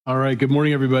All right, good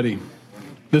morning, everybody.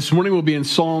 This morning we'll be in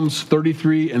Psalms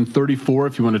 33 and 34,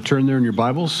 if you want to turn there in your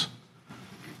Bibles.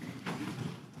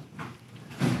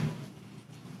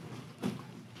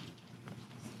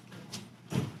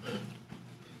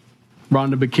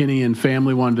 Rhonda McKinney and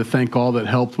family wanted to thank all that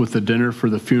helped with the dinner for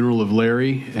the funeral of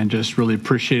Larry and just really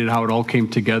appreciated how it all came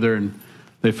together, and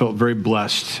they felt very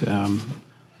blessed.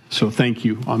 So thank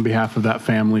you on behalf of that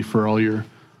family for all your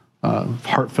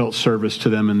heartfelt service to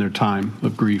them in their time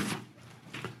of grief.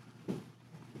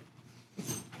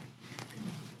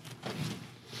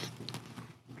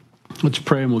 Let's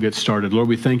pray and we'll get started. Lord,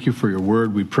 we thank you for your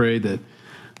word. We pray that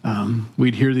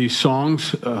we'd hear these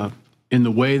songs in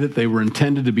the way that they were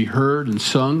intended to be heard and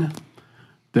sung,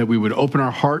 that we would open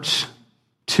our hearts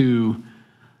to,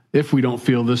 if we don't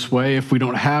feel this way, if we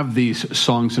don't have these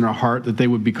songs in our heart, that they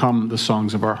would become the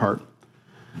songs of our heart.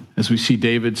 As we see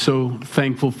David, so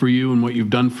thankful for you and what you've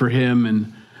done for him,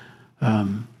 and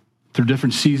through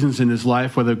different seasons in his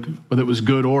life, whether it was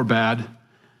good or bad,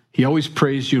 he always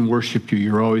praised you and worshiped you.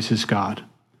 You're always his God.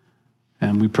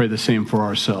 And we pray the same for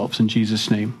ourselves. In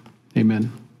Jesus' name,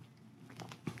 amen.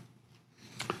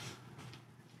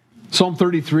 Psalm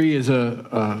 33 is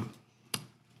a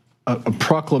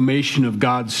proclamation of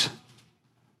God's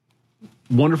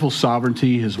wonderful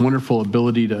sovereignty, his wonderful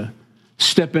ability to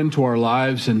step into our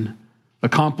lives and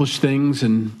accomplish things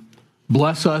and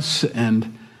bless us.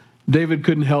 And David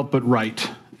couldn't help but write.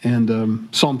 And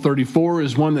Psalm 34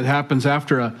 is one that happens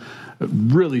after a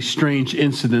really strange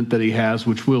incident that he has,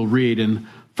 which we'll read in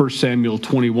 1 Samuel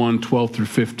 21, 12 through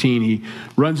 15. He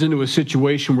runs into a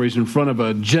situation where he's in front of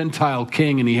a Gentile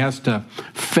king and he has to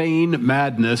feign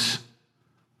madness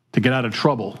to get out of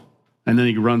trouble. And then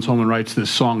he runs home and writes this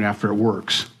song after it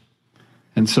works.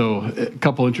 And so a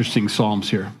couple interesting psalms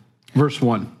here. Verse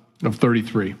 1 of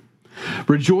 33.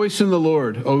 Rejoice in the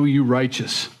Lord, O you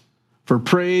righteous, for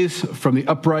praise from the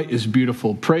upright is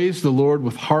beautiful. Praise the Lord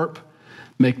with harp.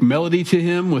 Make melody to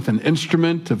him with an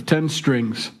instrument of 10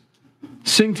 strings.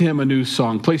 Sing to him a new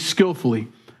song. Play skillfully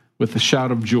with a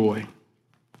shout of joy.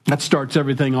 That starts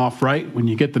everything off right when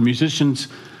you get the musicians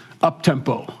up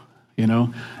tempo,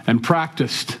 and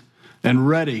practiced and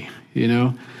ready,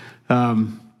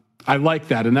 I like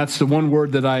that. And that's the one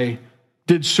word that I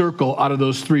did circle out of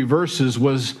those 3 verses,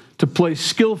 was to play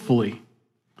skillfully.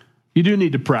 You do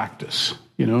need to practice,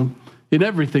 in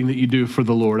everything that you do for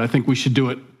the Lord. I think we should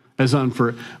do it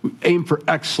aim for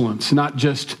excellence, not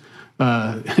just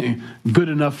good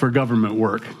enough for government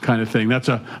work kind of thing. That's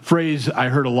a phrase I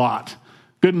heard a lot.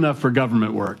 Good enough for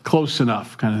government work, close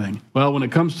enough kind of thing. Well, when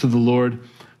it comes to the Lord,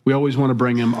 we always want to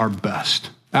bring him our best,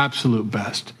 absolute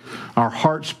best. Our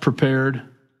hearts prepared,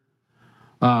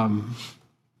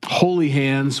 holy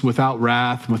hands, without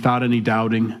wrath, without any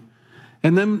doubting.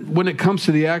 And then when it comes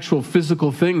to the actual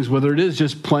physical things, whether it is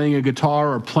just playing a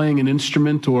guitar or playing an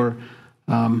instrument or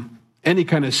any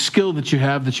kind of skill that you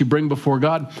have that you bring before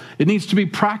God, it needs to be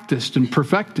practiced and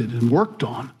perfected and worked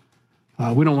on.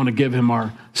 We don't want to give him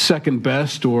our second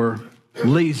best or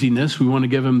laziness. We want to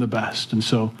give him the best. And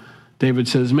so David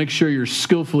says, make sure you're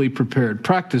skillfully prepared.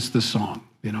 Practice the song,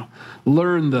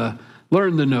 learn the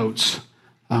notes.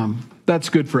 That's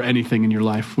good for anything in your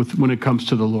life when it comes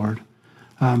to the Lord.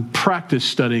 Practice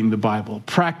studying the Bible.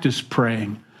 Practice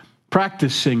praying.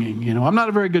 Practice singing. I'm not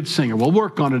a very good singer. Well,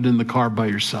 work on it in the car by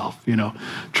yourself.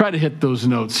 Try to hit those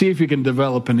notes. See if you can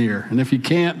develop an ear. And if you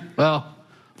can't, well,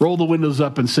 roll the windows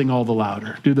up and sing all the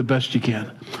louder. Do the best you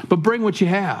can. But bring what you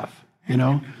have,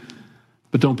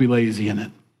 But don't be lazy in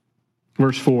it.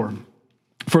 Verse 4.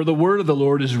 For the word of the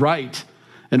Lord is right,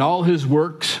 and all his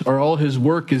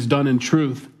work is done in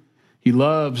truth. He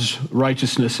loves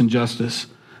righteousness and justice.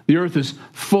 The earth is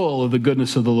full of the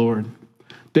goodness of the Lord.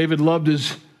 David loved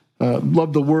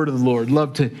the word of the Lord,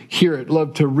 loved to hear it,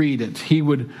 loved to read it. He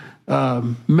would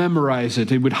memorize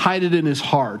it. He would hide it in his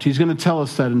heart. He's going to tell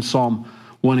us that in Psalm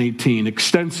 118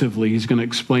 extensively. He's going to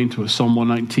explain to us Psalm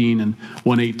 119 and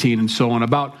 118 and so on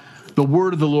about the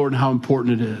word of the Lord and how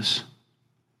important it is.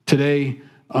 Today,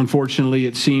 unfortunately,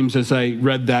 it seems, as I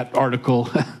read that article,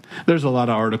 there's a lot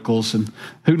of articles, and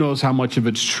who knows how much of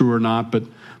it's true or not, but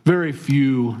very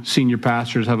few senior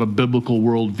pastors have a biblical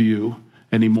worldview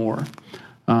anymore.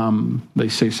 They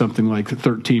say something like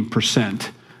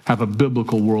 13% have a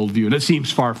biblical worldview. And it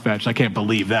seems far-fetched. I can't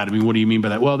believe that. I mean, what do you mean by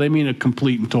that? Well, they mean a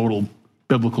complete and total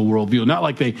biblical worldview. Not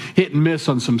like they hit and miss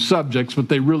on some subjects, but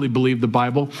they really believe the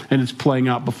Bible and it's playing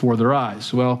out before their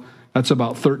eyes. Well, that's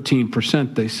about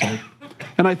 13%, they say.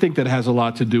 And I think that has a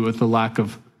lot to do with the lack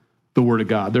of the Word of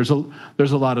God. There's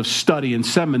a lot of study in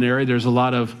seminary. There's a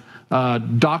lot of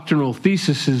doctrinal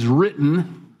theses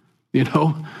written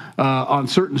on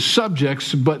certain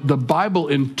subjects, but the Bible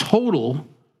in total,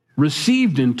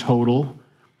 received in total,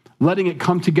 letting it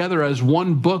come together as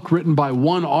one book written by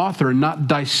one author and not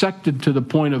dissected to the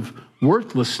point of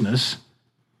worthlessness,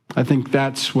 I think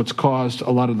that's what's caused a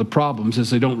lot of the problems, is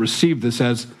they don't receive this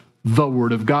as the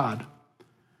Word of God.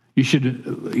 You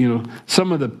should,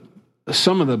 some of the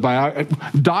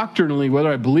doctrinally,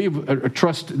 whether I believe or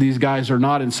trust these guys or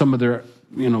not in some of their,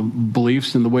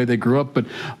 beliefs and the way they grew up, but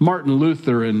Martin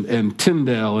Luther and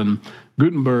Tyndale and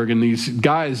Gutenberg and these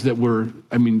guys that were,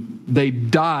 they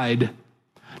died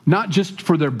not just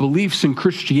for their beliefs in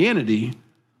Christianity,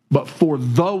 but for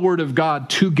the Word of God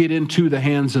to get into the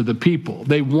hands of the people.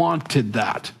 They wanted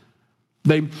that.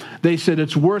 They said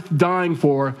it's worth dying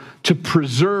for, to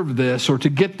preserve this or to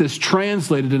get this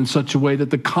translated in such a way that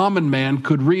the common man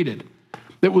could read it.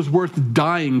 It was worth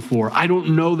dying for. I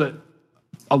don't know that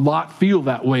a lot feel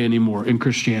that way anymore in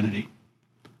Christianity.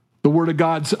 The Word of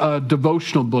God's a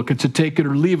devotional book. It's a take it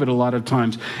or leave it a lot of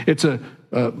times. It's a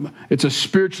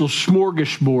spiritual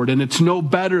smorgasbord, and it's no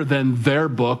better than their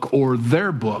book or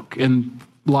their book in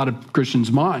a lot of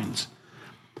Christians' minds.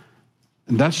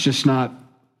 And that's just not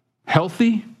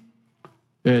healthy.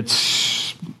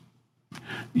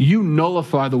 You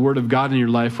nullify the Word of God in your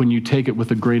life when you take it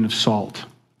with a grain of salt.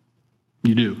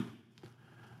 You do.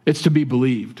 It's to be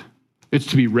believed. It's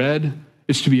to be read.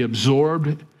 It's to be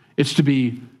absorbed. It's to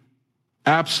be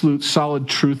absolute solid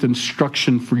truth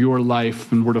instruction for your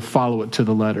life, and we're to follow it to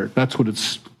the letter. That's what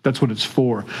it's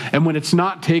for. And when it's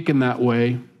not taken that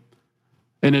way,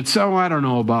 and it's, I don't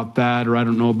know about that, or I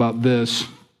don't know about this,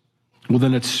 well,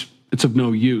 then it's of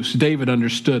no use. David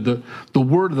understood the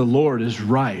word of the Lord is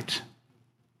right.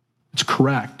 It's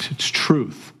correct. It's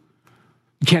truth.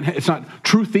 It's not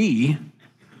truthy.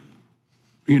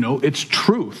 It's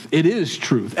truth. It is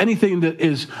truth. Anything that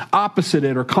is opposite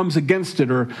it or comes against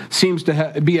it or seems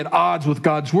to be at odds with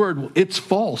God's word, it's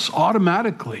false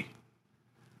automatically.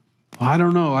 I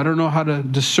don't know. I don't know how to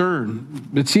discern.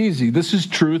 It's easy. This is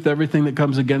truth. Everything that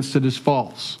comes against it is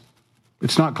false.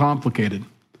 It's not complicated.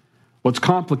 What's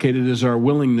complicated is our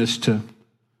willingness to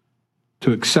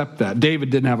accept that. David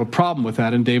didn't have a problem with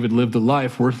that, and David lived a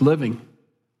life worth living.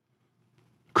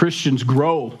 Christians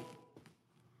grow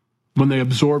when they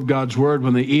absorb God's word,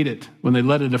 when they eat it, when they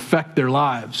let it affect their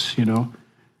lives,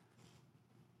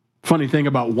 Funny thing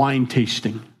about wine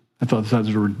tasting. I thought that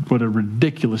was what a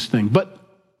ridiculous thing. But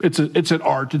it's an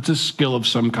art. It's a skill of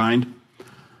some kind.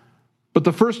 But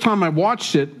the first time I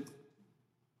watched it,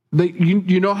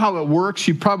 you know how it works?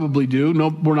 You probably do. No,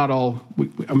 we're not all,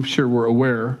 I'm sure we're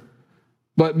aware.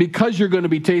 But because you're going to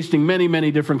be tasting many,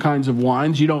 many different kinds of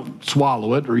wines, you don't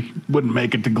swallow it or you wouldn't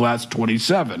make it to glass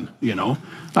 27,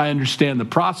 I understand the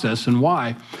process and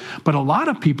why. But a lot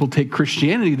of people take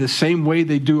Christianity the same way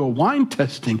they do a wine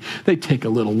testing. They take a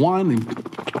little wine and,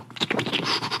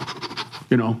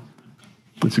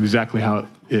 that's exactly how it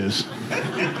is.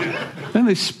 Then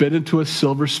they spit into a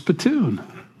silver spittoon.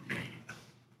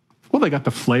 Well, they got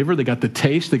the flavor, they got the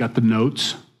taste, they got the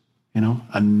notes, a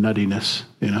nuttiness,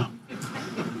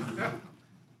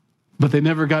 But they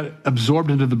never got absorbed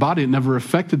into the body. It never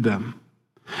affected them.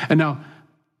 And now,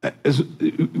 as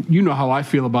you know how I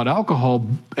feel about alcohol,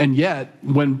 and yet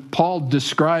when Paul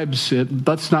describes it,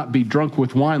 let's not be drunk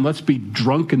with wine, let's be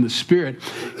drunk in the Spirit.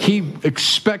 He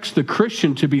expects the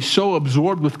Christian to be so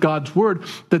absorbed with God's word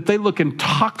that they look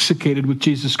intoxicated with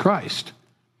Jesus Christ.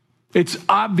 It's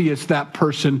obvious that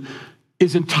person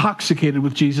is intoxicated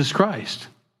with Jesus Christ.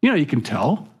 You can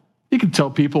tell. You can tell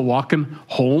people walking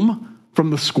home from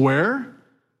the square,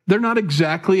 they're not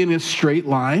exactly in a straight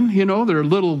line. They're a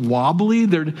little wobbly.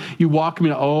 You walk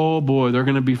them, oh boy, they're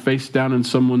going to be face down in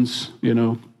someone's,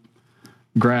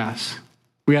 grass.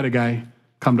 We had a guy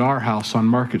come to our house on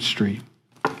Market Street.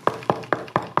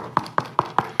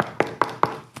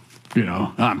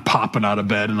 I'm popping out of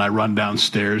bed and I run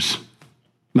downstairs.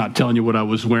 Not telling you what I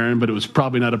was wearing, but it was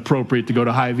probably not appropriate to go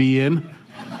to Hy-Vee in.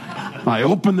 I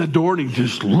open the door and he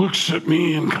just looks at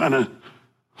me and kind of,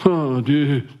 oh,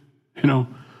 dude,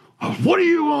 what do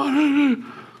you want?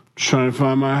 Trying to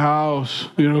find my house,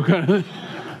 kind of.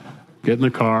 Get in the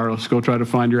car. Let's go try to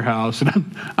find your house.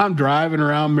 And I'm driving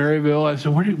around Maryville. I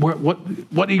said,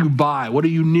 what do you buy? What are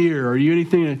you near? Are you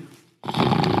anything?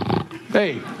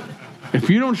 Hey, if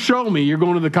you don't show me, you're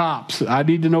going to the cops. I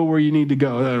need to know where you need to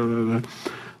go.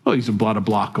 Well, he's about a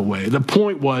block away. The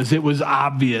point was, it was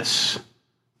obvious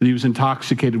that he was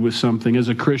intoxicated with something. As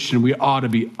a Christian, we ought to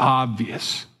be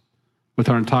obvious with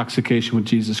our intoxication with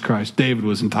Jesus Christ. David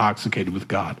was intoxicated with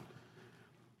God.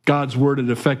 God's word had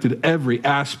affected every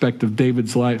aspect of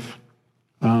David's life.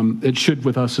 It should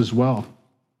with us as well.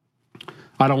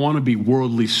 I don't want to be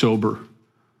worldly sober.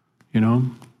 I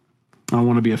don't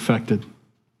want to be affected.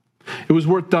 It was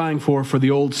worth dying for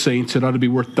the old saints. It ought to be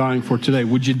worth dying for today.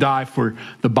 Would you die for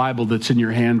the Bible that's in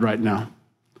your hand right now?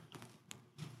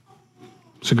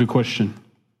 It's a good question.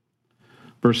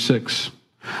 Verse 6.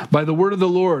 By the word of the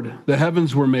Lord, the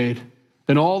heavens were made,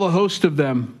 and all the host of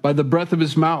them by the breath of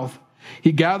his mouth.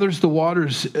 He gathers the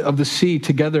waters of the sea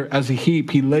together as a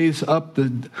heap. He lays up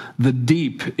the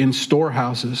deep in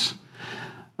storehouses.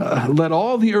 Let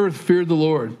all the earth fear the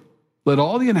Lord. Let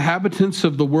all the inhabitants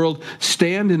of the world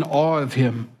stand in awe of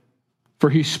him.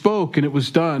 For he spoke and it was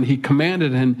done. He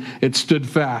commanded and it stood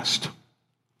fast.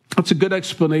 That's a good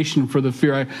explanation for the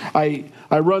fear. I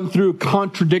run through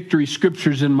contradictory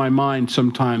scriptures in my mind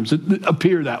sometimes that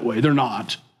appear that way. They're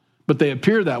not, but they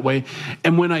appear that way.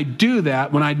 And when I do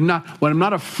that, when I'm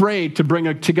not afraid to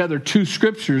bring together two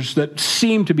scriptures that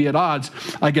seem to be at odds,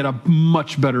 I get a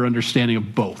much better understanding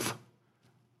of both.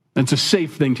 And it's a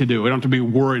safe thing to do. We don't have to be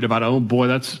worried about, oh boy,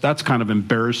 that's kind of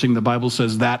embarrassing. The Bible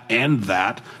says that and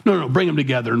that. No, bring them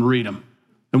together and read them.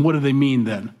 And what do they mean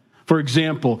then? For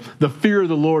example, the fear of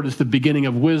the Lord is the beginning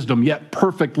of wisdom, yet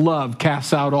perfect love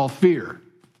casts out all fear.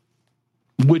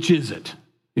 Which is it?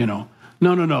 No.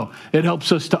 It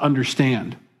helps us to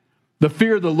understand. The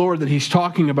fear of the Lord that he's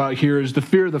talking about here is the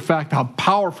fear of the fact how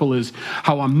powerful is,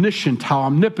 how omniscient, how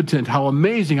omnipotent, how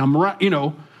amazing.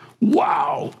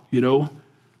 Wow.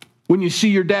 When you see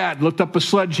your dad lift up a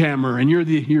sledgehammer and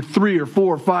you're 3 or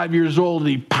 4 or 5 years old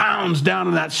and he pounds down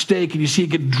on that stake and you see it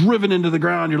get driven into the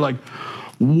ground, you're like,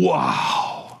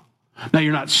 wow. Now,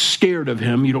 you're not scared of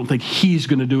him. You don't think he's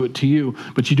going to do it to you,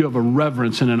 but you do have a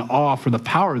reverence and an awe for the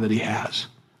power that he has.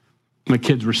 My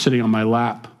kids were sitting on my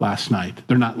lap last night.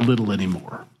 They're not little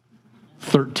anymore.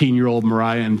 13-year-old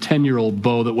Mariah and 10-year-old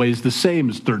Bo that weighs the same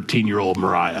as 13-year-old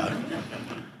Mariah.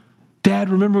 Dad,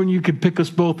 remember when you could pick us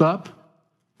both up?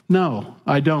 No,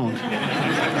 I don't.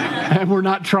 And we're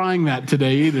not trying that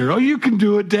today either. Oh, you can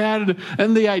do it, Dad.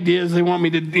 And the idea is they want me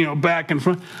to, back and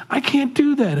front. I can't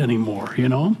do that anymore,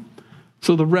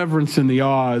 So the reverence and the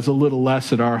awe is a little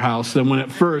less at our house than when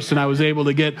at first, and I was able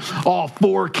to get all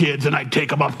 4 kids, and I'd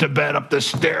take them up to bed, up the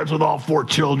stairs with all 4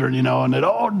 children, and then,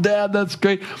 oh, Dad, that's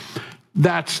great.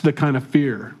 That's the kind of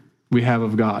fear we have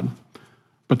of God.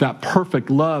 But that perfect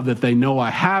love that they know I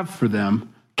have for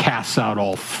them casts out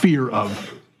all fear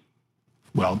of,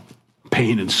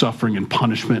 pain and suffering and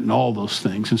punishment and all those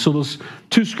things. And so those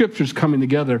two scriptures coming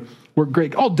together were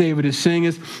great. All David is saying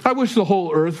is, I wish the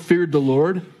whole earth feared the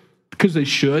Lord, because they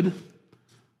should,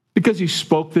 because he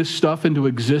spoke this stuff into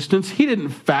existence. He didn't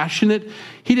fashion it.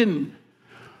 It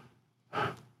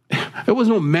was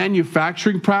no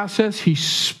manufacturing process. He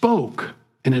spoke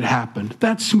and it happened.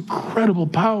 That's incredible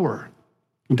power.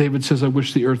 And David says, I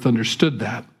wish the earth understood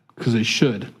that, because they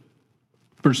should.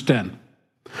 Verse 10.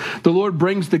 The Lord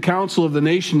brings the counsel of the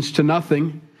nations to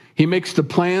nothing. He makes the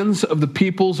plans of the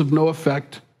peoples of no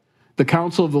effect. The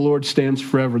counsel of the Lord stands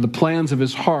forever, the plans of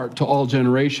his heart to all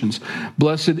generations.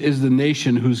 Blessed is the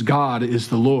nation whose God is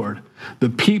the Lord, the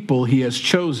people he has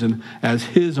chosen as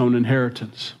his own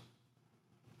inheritance.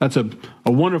 That's a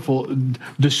wonderful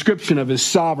description of his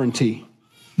sovereignty.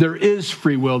 There is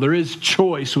free will. There is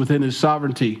choice within his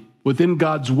sovereignty. Within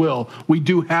God's will, we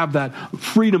do have that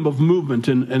freedom of movement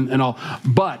and all.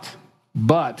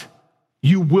 But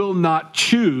you will not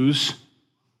choose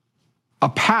a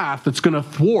path that's going to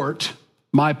thwart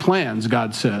my plans,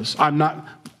 God says.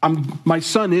 My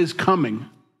son is coming.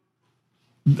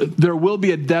 There will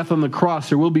be a death on the cross.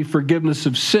 There will be forgiveness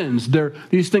of sins.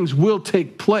 These things will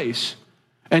take place.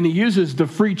 And he uses the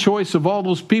free choice of all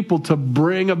those people to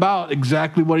bring about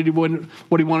exactly what he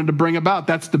wanted to bring about.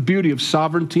 That's the beauty of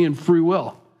sovereignty and free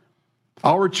will.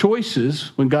 Our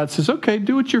choices, when God says, okay,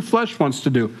 do what your flesh wants to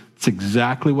do, it's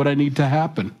exactly what I need to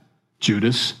happen,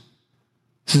 Judas.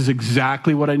 This is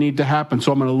exactly what I need to happen.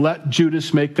 So I'm going to let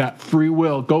Judas make that free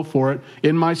will. Go for it.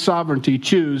 In my sovereignty,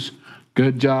 choose.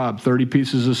 Good job. 30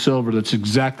 pieces of silver. That's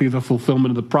exactly the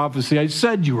fulfillment of the prophecy I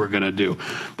said you were going to do.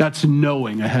 That's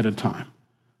knowing ahead of time.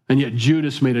 And yet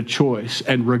Judas made a choice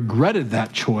and regretted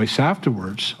that choice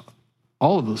afterwards.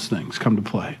 All of those things come to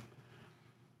play.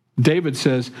 David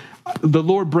says, the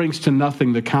Lord brings to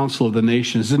nothing the counsel of the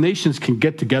nations. The nations can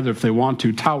get together if they want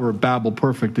to. Tower of Babel,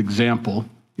 perfect example,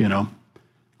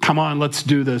 Come on, let's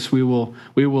do this. We will,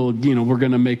 we're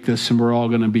going to make this and we're all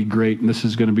going to be great and this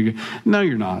is going to be good. No,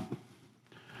 you're not.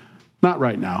 Not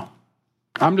right now.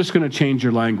 I'm just going to change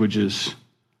your languages.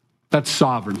 That's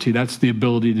sovereignty. That's the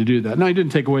ability to do that. Now, he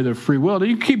didn't take away their free will.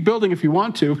 You can keep building if you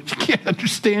want to. You can't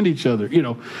understand each other.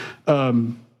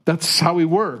 That's how he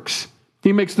works.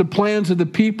 He makes the plans of the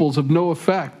peoples of no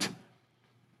effect.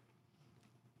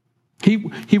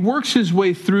 He works his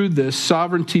way through this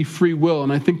sovereignty, free will,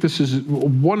 and I think this is a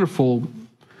wonderful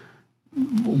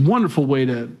way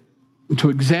to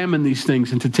examine these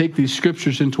things and to take these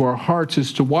scriptures into our hearts,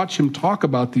 is to watch him talk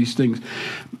about these things.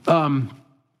 A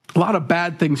lot of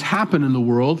bad things happen in the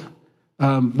world.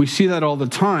 We see that all the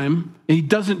time. And he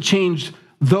doesn't change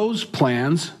those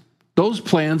plans. Those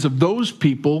plans of those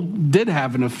people did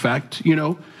have an effect.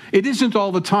 It isn't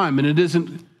all the time, and it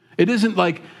isn't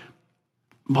like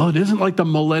the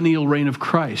millennial reign of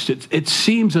Christ. It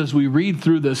seems as we read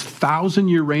through this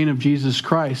 1,000-year reign of Jesus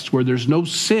Christ, where there's no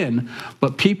sin,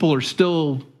 but people are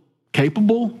still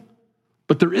capable,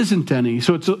 but there isn't any.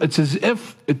 So it's as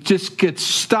if it just gets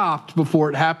stopped before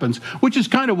it happens, which is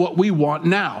kind of what we want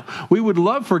now. We would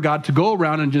love for God to go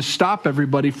around and just stop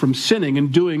everybody from sinning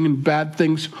and doing bad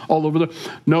things all over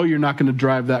No, you're not going to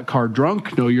drive that car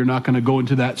drunk. No, you're not going to go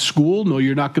into that school. No,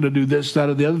 you're not going to do this, that,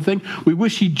 or the other thing. We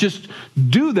wish he'd just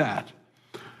do that.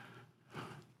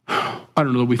 I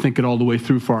don't know that we think it all the way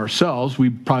through for ourselves.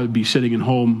 We'd probably be sitting at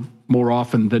home more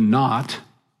often than not,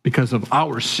 because of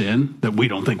our sin that we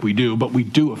don't think we do, but we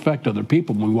do affect other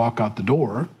people when we walk out the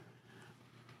door.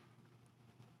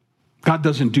 God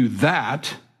doesn't do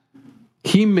that.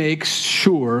 He makes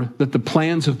sure that the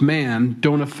plans of man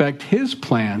don't affect his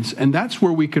plans, and that's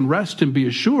where we can rest and be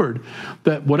assured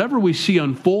that whatever we see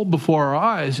unfold before our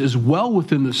eyes is well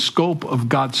within the scope of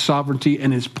God's sovereignty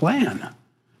and his plan.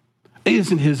 It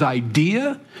isn't his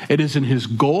idea. It isn't his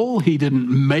goal. He didn't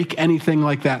make anything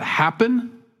like that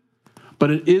happen. But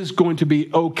it is going to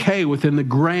be okay within the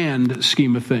grand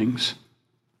scheme of things.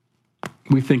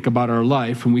 We think about our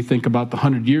life, and we think about the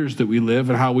 100 years that we live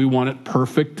and how we want it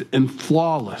perfect and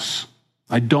flawless.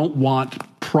 I don't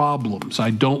want problems.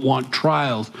 I don't want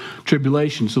trials,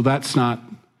 tribulations. So that's not,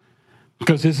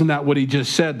 because isn't that what he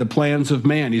just said? The plans of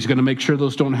man. He's going to make sure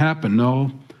those don't happen.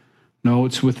 No,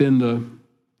 it's within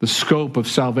the scope of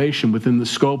salvation, within the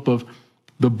scope of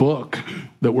the book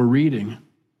that we're reading.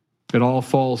 It all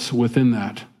falls within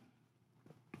that.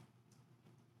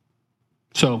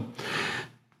 So,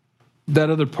 that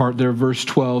other part there, verse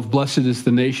 12, blessed is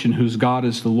the nation whose God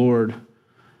is the Lord.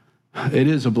 It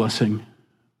is a blessing.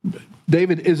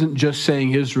 David isn't just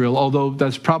saying Israel, although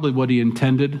that's probably what he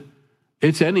intended.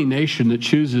 It's any nation that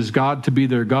chooses God to be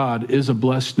their God is a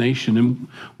blessed nation. And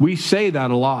we say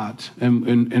that a lot.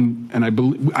 And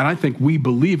I think we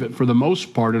believe it for the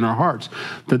most part in our hearts,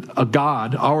 that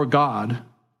our God,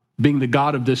 being the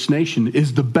God of this nation,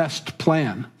 is the best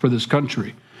plan for this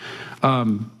country.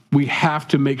 We have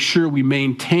to make sure we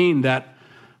maintain that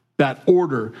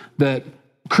order, that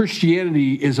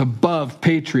Christianity is above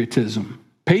patriotism.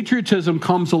 Patriotism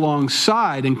comes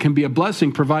alongside and can be a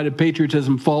blessing, provided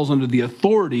patriotism falls under the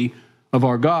authority of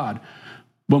our God.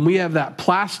 When we have that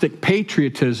plastic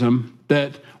patriotism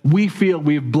that we feel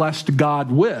we've blessed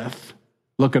God with,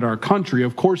 look at our country.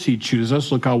 Of course he chooses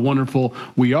us. Look how wonderful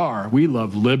we are. We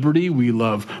love liberty. We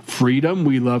love freedom.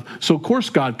 So of course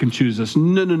God can choose us.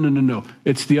 No.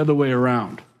 It's the other way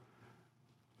around.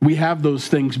 We have those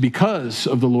things because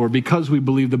of the Lord, because we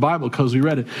believe the Bible, because we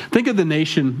read it. Think of the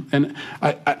nation, and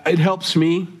it helps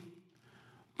me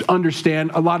to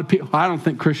understand a lot of people. I don't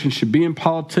think Christians should be in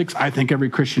politics. I think every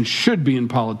Christian should be in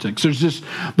politics. There's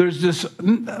this,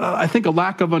 I think, a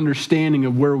lack of understanding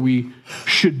of where we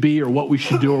should be or what we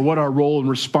should do or what our role and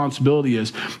responsibility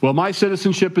is. Well, my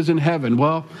citizenship is in heaven.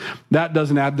 Well, that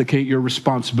doesn't abdicate your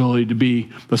responsibility to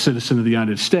be a citizen of the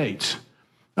United States.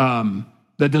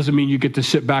 That doesn't mean you get to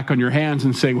sit back on your hands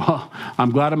and say, well, I'm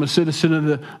glad I'm a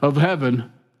citizen of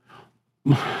heaven.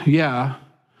 Yeah.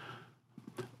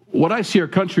 What I see our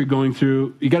country going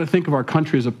through, you got to think of our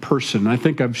country as a person. I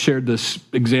think I've shared this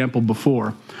example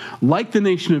before. Like the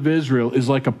nation of Israel is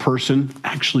like a person,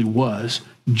 actually was.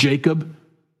 Jacob,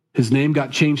 his name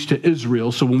got changed to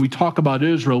Israel. So when we talk about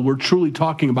Israel, we're truly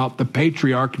talking about the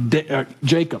patriarch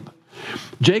Jacob.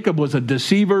 Jacob was a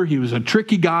deceiver. He was a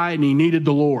tricky guy, and he needed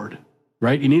the Lord,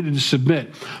 right? He needed to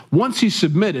submit. Once he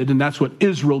submitted, and that's what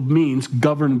Israel means,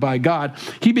 governed by God,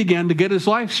 he began to get his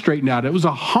life straightened out. It was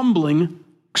a humbling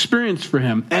experience for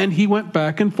him. And he went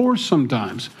back and forth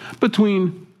sometimes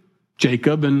between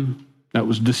Jacob, and that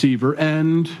was deceiver,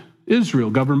 and Israel,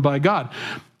 governed by God.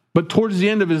 But towards the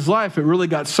end of his life, it really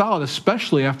got solid,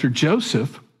 especially after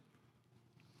Joseph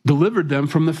delivered them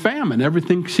from the famine.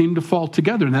 Everything seemed to fall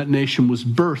together, and that nation was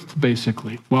birthed,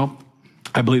 basically. Well,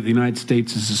 I believe the United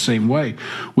States is the same way.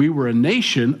 We were a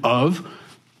nation of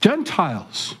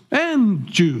Gentiles and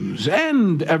Jews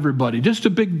and everybody, just a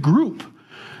big group.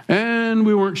 And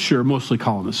we weren't sure, mostly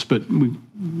colonists, but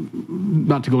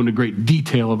not to go into great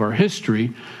detail of our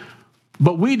history,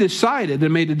 but we decided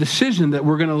and made a decision that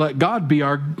we're going to let God be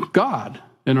our God.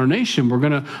 in our nation. We're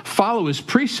going to follow his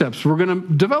precepts. We're going to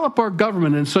develop our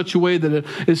government in such a way that it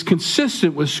is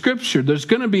consistent with Scripture. There's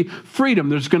going to be freedom.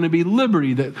 There's going to be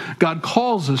liberty that God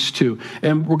calls us to.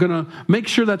 And we're going to make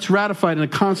sure that's ratified in a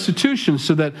constitution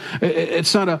so that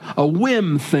it's not a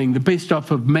whim thing based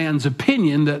off of man's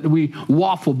opinion that we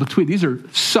waffle between. These are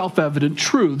self-evident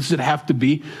truths that have to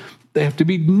be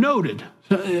noted.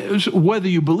 Whether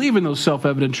you believe in those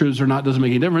self-evident truths or not doesn't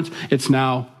make any difference. It's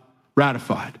now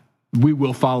ratified. We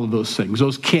will follow those things.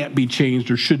 Those can't be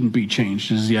changed or shouldn't be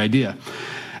changed is the idea.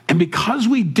 And because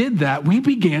we did that, we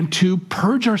began to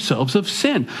purge ourselves of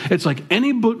sin. It's like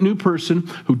any new person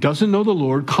who doesn't know the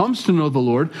Lord comes to know the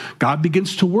Lord, God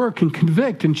begins to work and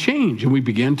convict and change. And we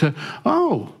begin to,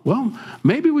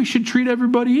 maybe we should treat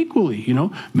everybody equally.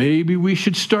 Maybe we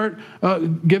should start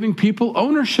giving people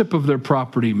ownership of their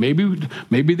property.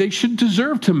 Maybe they should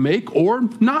deserve to make or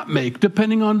not make,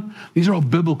 depending on, these are all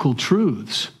biblical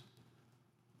truths.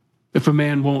 If a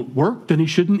man won't work, then he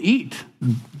shouldn't eat.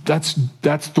 That's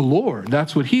the Lord.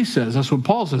 That's what he says. That's what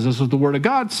Paul says. That's what the Word of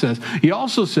God says. He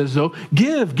also says, though,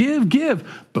 give,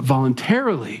 but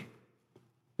voluntarily.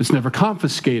 It's never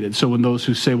confiscated. So when those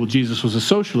who say, well, Jesus was a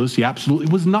socialist, he absolutely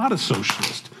was not a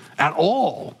socialist at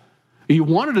all. He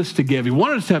wanted us to give. He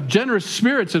wanted us to have generous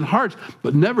spirits and hearts,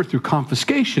 but never through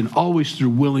confiscation, always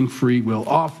through willing free will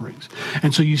offerings.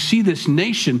 And so you see this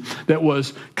nation that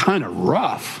was kind of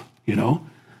rough,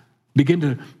 begin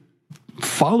to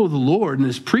follow the Lord and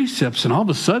his precepts, and all of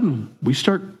a sudden we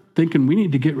start thinking we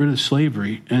need to get rid of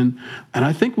slavery. And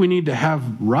I think we need to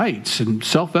have rights and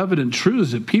self-evident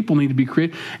truths that people need to be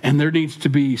created, and there needs to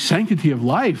be sanctity of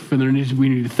life, and we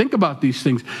need to think about these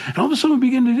things. And all of a sudden we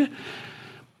begin to do.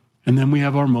 And then we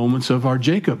have our moments of our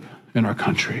Jacob in our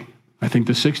country. I think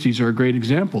the 60s are a great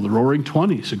example. The Roaring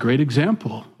 20s, a great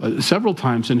example. Several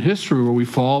times in history where we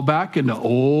fall back into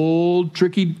old,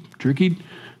 tricky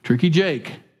Jake.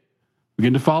 We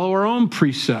begin to follow our own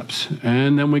precepts.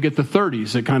 And then we get the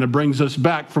 30s that kind of brings us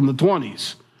back from the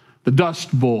 20s. The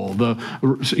Dust Bowl,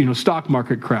 the stock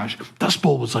market crash. Dust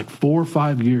Bowl was like 4 or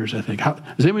 5 years, I think.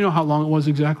 Does anybody know how long it was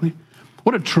exactly?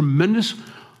 What a tremendous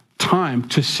time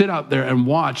to sit out there and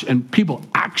watch, and people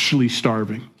actually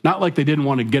starving. Not like they didn't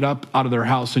want to get up out of their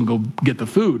house and go get the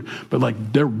food, but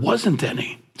like there wasn't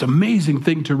any. It's an amazing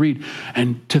thing to read.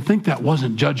 And to think that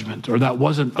wasn't judgment or that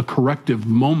wasn't a corrective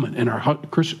moment in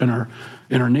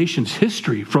our nation's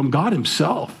history from God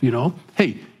himself,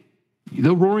 Hey,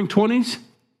 the Roaring 20s,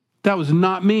 that was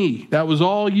not me. That was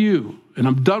all you. And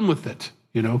I'm done with it,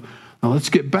 Now let's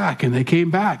get back. And they came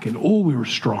back and we were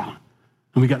strong.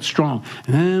 And we got strong.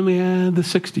 And then we had the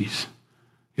 60s,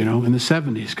 and the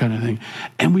 70s kind of thing.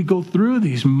 And we go through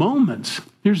these moments.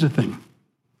 Here's the thing.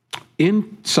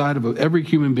 Inside of every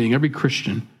human being, every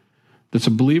Christian that's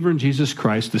a believer in Jesus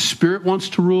Christ, the Spirit wants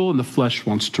to rule and the flesh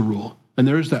wants to rule. And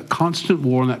there is that constant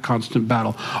war and that constant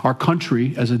battle. Our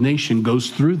country as a nation goes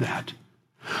through that.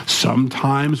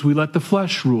 Sometimes we let the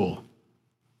flesh rule.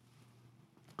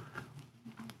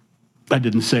 I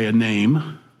didn't say a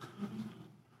name.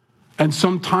 And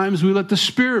sometimes we let the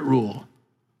Spirit rule.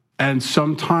 And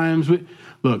sometimes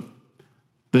look,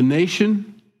 the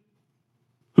nation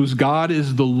whose God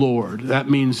is the Lord, that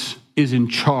means is in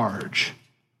charge.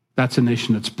 That's a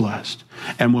nation that's blessed.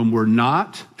 And when we're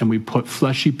not, and we put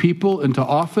fleshy people into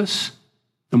office,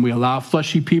 and we allow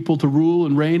fleshy people to rule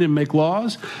and reign and make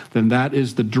laws, then that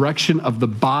is the direction of the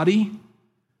body,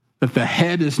 that the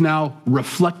head is now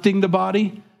reflecting the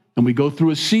body, and we go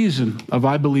through a season of,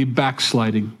 I believe,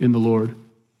 backsliding in the Lord.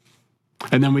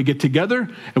 And then we get together,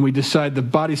 and we decide the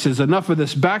body says, enough of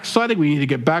this backsliding, we need to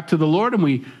get back to the Lord, and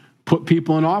we put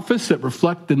people in office that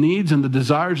reflect the needs and the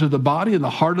desires of the body and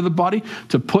the heart of the body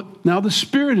to put now the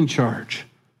Spirit in charge.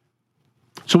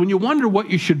 So when you wonder what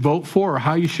you should vote for or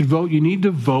how you should vote, you need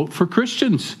to vote for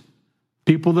Christians,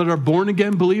 people that are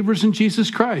born-again believers in Jesus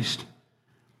Christ.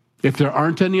 If there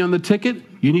aren't any on the ticket,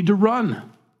 you need to run.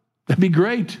 That'd be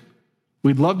great.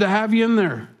 We'd love to have you in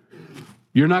there.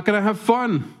 You're not going to have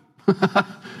fun.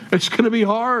 It's going to be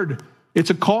hard. It's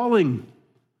a calling.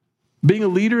 Being a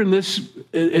leader in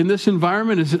this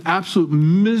environment is an absolute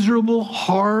miserable,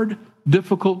 hard,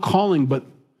 difficult calling, but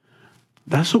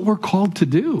that's what we're called to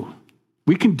do.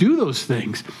 We can do those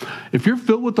things. If you're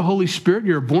filled with the Holy Spirit,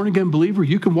 you're a born-again believer,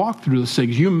 you can walk through those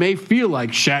things. You may feel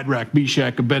like Shadrach,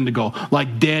 Meshach, Abednego,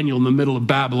 like Daniel in the middle of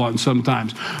Babylon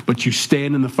sometimes, but you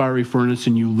stand in the fiery furnace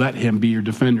and you let him be your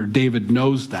defender. David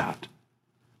knows that.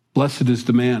 Blessed is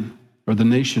the man or the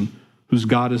nation whose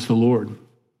God is the Lord.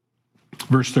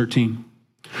 Verse 13.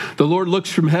 The Lord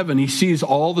looks from heaven. He sees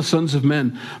all the sons of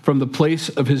men from the place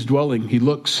of his dwelling. He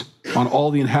looks on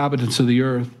all the inhabitants of the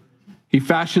earth. He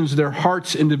fashions their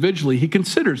hearts individually. He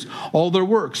considers all their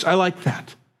works. I like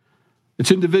that.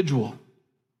 It's individual.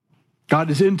 God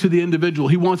is into the individual.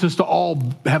 He wants us to all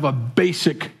have a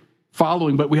basic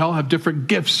following, but we all have different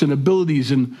gifts and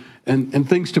abilities and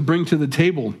things to bring to the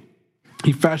table.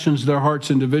 He fashions their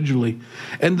hearts individually.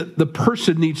 And the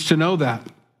person needs to know that.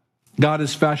 God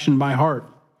has fashioned my heart.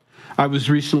 I was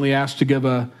recently asked to give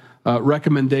a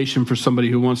recommendation for somebody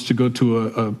who wants to go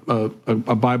to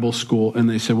a Bible school, and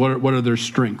they said, what are their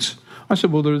strengths? I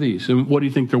said, well, they're these. And what do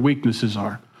you think their weaknesses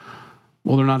are?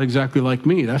 Well, they're not exactly like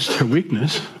me. That's their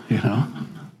weakness,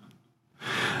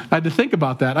 I had to think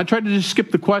about that. I tried to just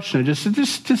skip the question. I just said,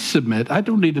 just submit. I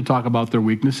don't need to talk about their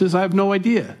weaknesses. I have no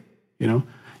idea.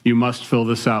 You must fill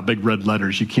this out, big red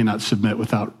letters. You cannot submit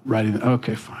without writing it.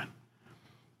 Okay, fine.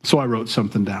 So I wrote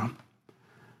something down.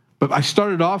 But I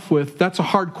started off with, that's a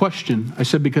hard question. I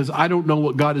said, because I don't know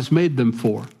what God has made them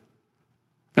for.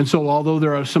 And so although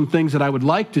there are some things that I would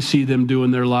like to see them do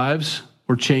in their lives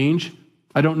or change,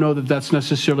 I don't know that that's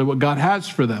necessarily what God has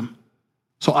for them.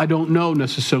 So I don't know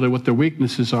necessarily what their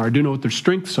weaknesses are. I do know what their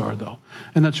strengths are, though.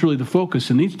 And that's really the focus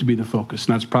and needs to be the focus.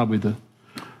 And that's probably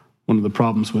one of the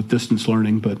problems with distance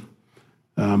learning, but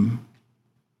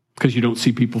because you don't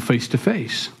see people face to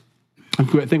face. I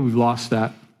think we've lost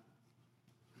that.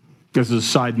 This is a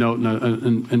side note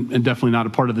and definitely not a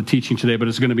part of the teaching today, but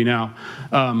it's going to be now.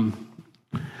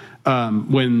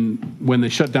 When they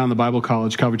shut down the Bible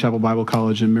College, Calvary Chapel Bible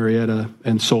College in Marietta,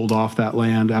 and sold off that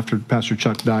land after Pastor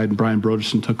Chuck died and Brian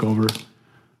Broderson took over,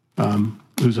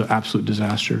 it was an absolute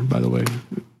disaster, by the way.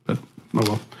 But,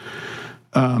 oh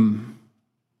well.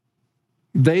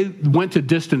 They went to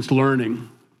distance learning,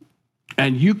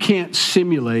 and you can't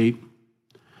simulate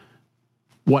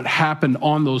what happened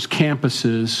on those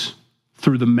campuses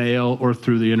through the mail or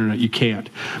through the internet. You can't.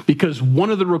 Because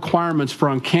one of the requirements for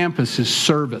on campus is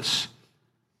service.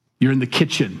 You're in the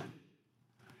kitchen.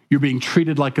 You're being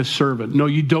treated like a servant. No,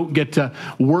 you don't get to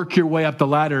work your way up the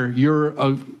ladder. You're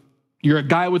a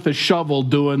guy with a shovel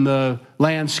doing the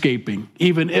landscaping.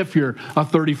 Even if you're a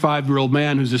 35-year-old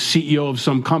man who's a CEO of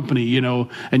some company,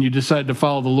 and you decide to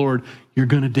follow the Lord, you're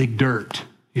going to dig dirt.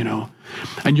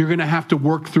 And you're going to have to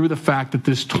work through the fact that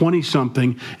this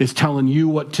 20-something is telling you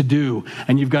what to do.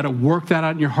 And you've got to work that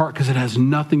out in your heart because it has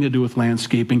nothing to do with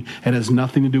landscaping. It has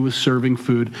nothing to do with serving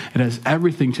food. It has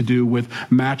everything to do with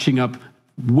matching up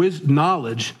with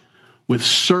knowledge with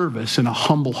service and a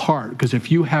humble heart. Because if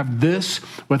you have this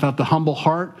without the humble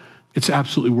heart, it's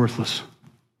absolutely worthless.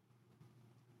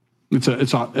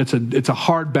 It's a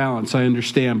hard balance, I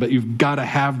understand, but you've got to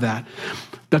have that.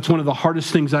 That's one of the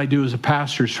hardest things I do as a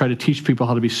pastor is try to teach people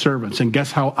how to be servants. And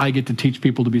guess how I get to teach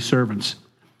people to be servants?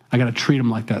 I got to treat them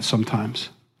like that sometimes.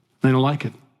 They don't like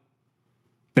it.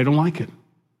 They don't like it.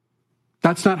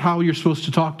 That's not how you're supposed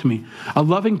to talk to me. A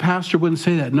loving pastor wouldn't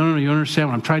say that. No, you don't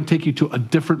understand. I'm trying to take you to a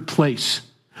different place.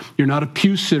 You're not a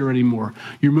pew sitter anymore.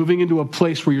 You're moving into a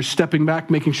place where you're stepping back,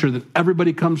 making sure that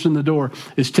everybody comes in the door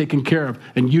is taken care of,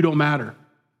 and you don't matter.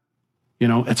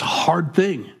 It's a hard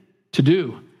thing to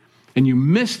do. And you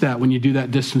miss that when you do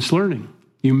that distance learning.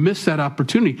 You miss that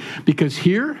opportunity because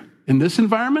here in this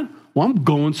environment, I'm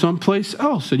going someplace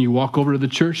else. And you walk over to the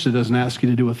church that doesn't ask you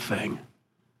to do a thing.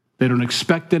 They don't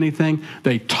expect anything.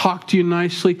 They talk to you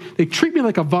nicely. They treat me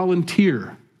like a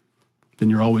volunteer. Then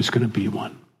you're always going to be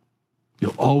one.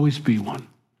 You'll always be one.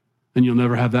 And you'll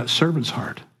never have that servant's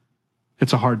heart.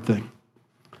 It's a hard thing.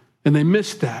 And they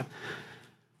miss that.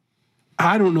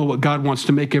 I don't know what God wants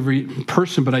to make every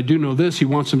person, but I do know this. He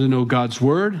wants them to know God's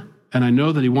word, and I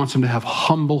know that he wants them to have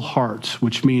humble hearts,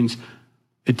 which means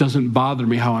it doesn't bother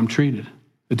me how I'm treated.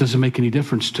 It doesn't make any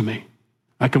difference to me.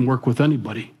 I can work with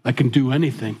anybody. I can do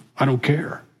anything. I don't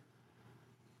care.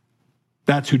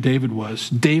 That's who David was.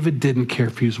 David didn't care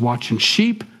if he was watching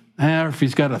sheep or if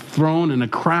he's got a throne and a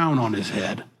crown on his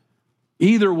head.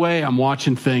 Either way, I'm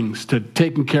watching things to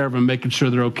taking care of them, making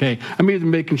sure they're okay. I'm either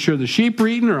making sure the sheep are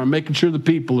eating or I'm making sure the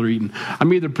people are eating.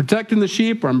 I'm either protecting the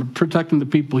sheep or I'm protecting the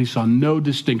people. He saw no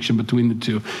distinction between the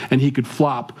two. And he could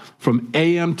flop from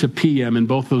AM to PM in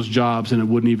both those jobs and it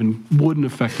wouldn't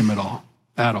affect him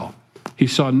at all. He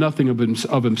saw nothing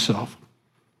of himself.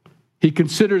 He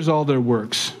considers all their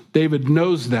works. David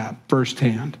knows that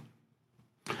firsthand.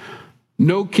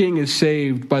 No king is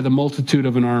saved by the multitude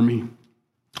of an army.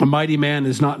 A mighty man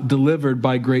is not delivered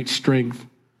by great strength.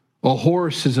 A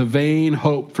horse is a vain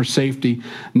hope for safety.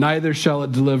 Neither shall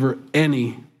it deliver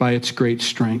any by its great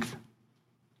strength.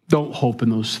 Don't hope in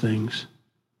those things.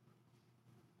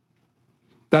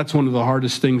 That's one of the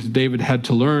hardest things David had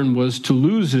to learn was to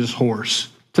lose his horse,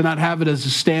 to not have it as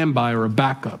a standby or a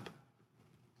backup.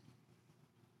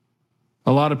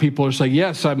 A lot of people are saying,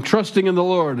 yes, I'm trusting in the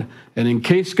Lord. And in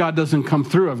case God doesn't come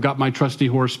through, I've got my trusty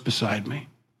horse beside me.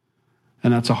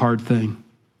 And that's a hard thing.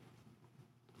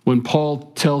 When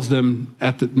Paul tells them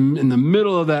in the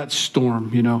middle of that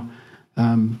storm,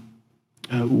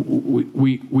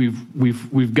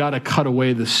 we've got to cut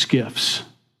away the skiffs.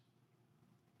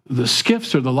 The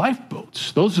skiffs are the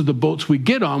lifeboats. Those are the boats we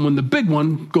get on when the big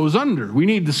one goes under. We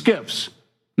need the skiffs.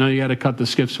 Now you got to cut the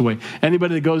skiffs away.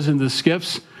 Anybody that goes into the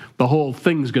skiffs, the whole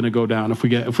thing's going to go down. If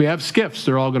we have skiffs,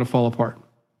 they're all going to fall apart.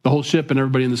 The whole ship and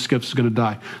everybody in the skiffs is going to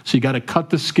die. So you got to cut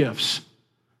the skiffs.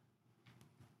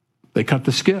 They cut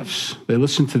the skiffs. They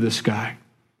listened to this guy.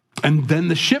 And then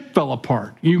the ship fell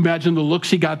apart. You imagine the looks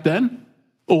he got then?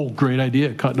 Oh, great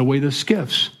idea, cutting away the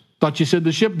skiffs. Thought you said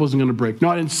the ship wasn't going to break. No,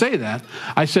 I didn't say that.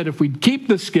 I said if we keep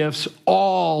the skiffs,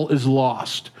 all is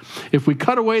lost. If we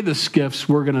cut away the skiffs,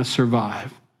 we're going to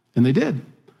survive. And they did.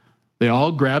 They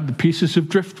all grabbed the pieces of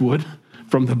driftwood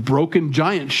from the broken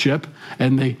giant ship,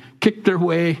 and they kicked their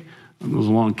way, it was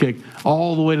a long kick,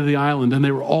 all the way to the island, and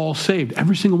they were all saved.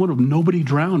 Every single one of them. Nobody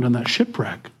drowned on that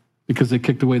shipwreck because they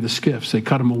kicked away the skiffs. They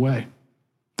cut them away.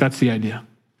 That's the idea.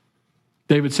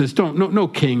 David says, no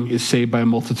king is saved by a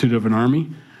multitude of an army.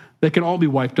 They can all be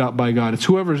wiped out by God. It's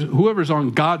whoever's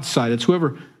on God's side. It's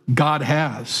whoever God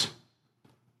has.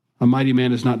 A mighty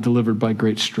man is not delivered by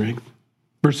great strength.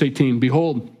 Verse 18,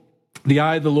 behold, the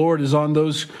eye of the Lord is on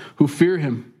those who fear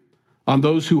him, on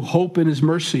those who hope in his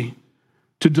mercy,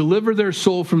 to deliver their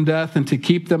soul from death and to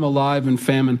keep them alive in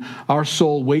famine. Our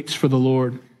soul waits for the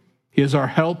Lord. He is our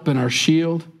help and our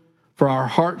shield, for our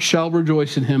heart shall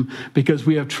rejoice in him because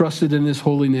we have trusted in his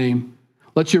holy name.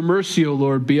 Let your mercy, O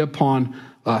Lord, be upon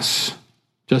us,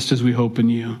 just as we hope in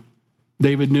you.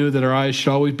 David knew that our eyes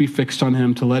should always be fixed on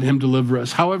him to let him deliver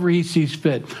us, however he sees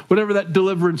fit, whatever that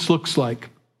deliverance looks like.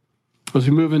 As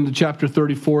we move into chapter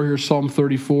 34 here, Psalm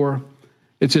 34,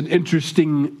 it's an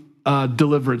interesting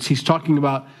deliverance. He's talking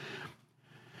about,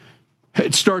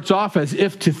 it starts off as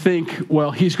if to think,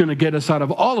 well, he's going to get us out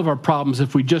of all of our problems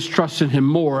if we just trust in him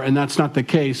more, and that's not the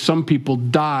case. Some people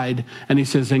died, and he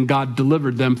says, and God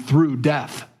delivered them through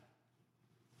death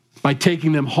by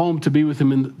taking them home to be with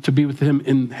him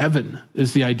in heaven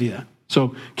is the idea.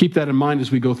 So keep that in mind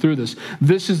as we go through this.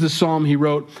 This is the psalm he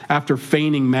wrote after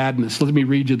feigning madness. Let me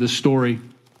read you this story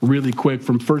really quick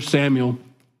from 1 Samuel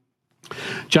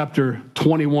chapter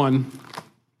 21,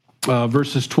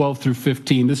 verses 12 through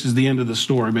 15. This is the end of the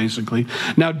story, basically.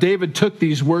 Now David took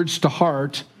these words to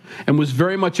heart and was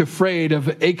very much afraid of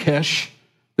Achish,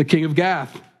 the king of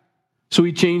Gath. So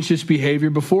he changed his behavior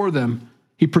before them.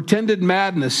 He pretended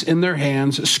madness in their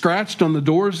hands, scratched on the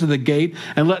doors of the gate,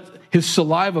 and let his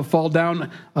saliva fall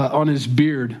down on his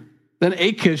beard. Then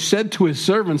Achish said to his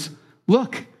servants,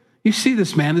 look, you see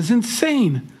this man is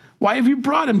insane. Why have you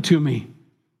brought him to me?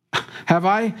 Have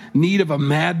I need of a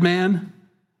madman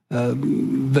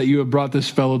that you have brought this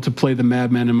fellow to play the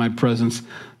madman in my presence?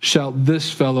 Shall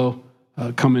this fellow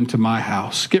come into my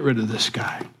house? Get rid of this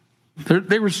guy.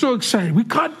 They were so excited. We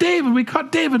caught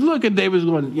David. Look, and David's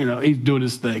going, he's doing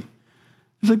his thing.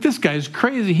 He's like, this guy's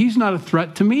crazy. He's not a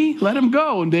threat to me. Let him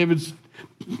go. And David's,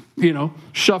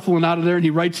 shuffling out of there, and he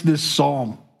writes this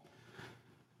psalm.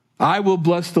 I will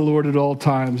bless the Lord at all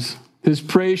times. His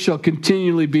praise shall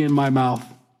continually be in my mouth.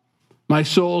 My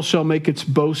soul shall make its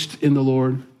boast in the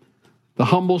Lord. The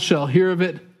humble shall hear of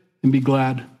it and be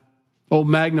glad. Oh,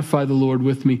 magnify the Lord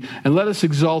with me, and let us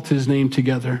exalt his name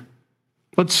together.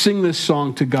 Let's sing this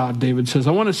song to God, David says.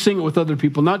 I want to sing it with other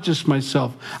people, not just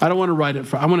myself. I don't want to write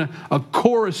it I want a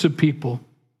chorus of people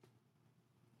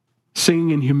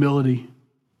singing in humility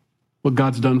what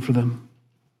God's done for them.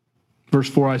 Verse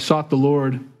 4, I sought the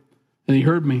Lord, and he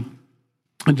heard me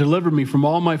and delivered me from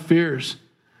all my fears.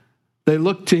 They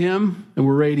looked to him and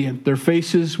were radiant. Their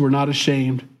faces were not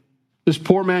ashamed. This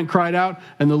poor man cried out,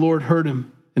 and the Lord heard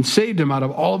him and saved him out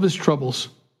of all of his troubles.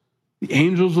 The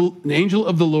angel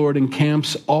of the Lord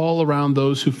encamps all around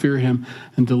those who fear him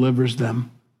and delivers them.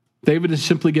 David is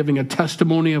simply giving a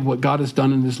testimony of what God has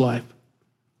done in his life.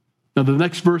 Now, the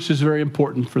next verse is very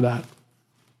important for that,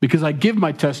 because I give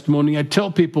my testimony. I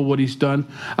tell people what he's done.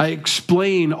 I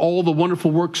explain all the wonderful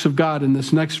works of God, and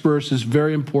this next verse is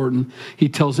very important. He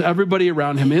tells everybody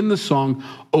around him in the song,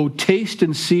 oh, taste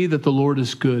and see that the Lord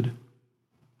is good.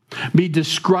 Me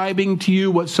describing to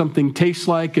you what something tastes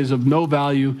like is of no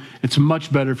value. It's much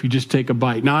better if you just take a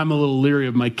bite. Now, I'm a little leery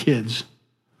of my kids.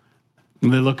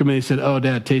 And they look at me and they said, oh,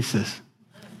 Dad, taste this.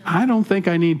 I don't think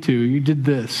I need to. You did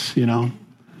this,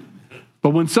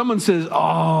 But when someone says,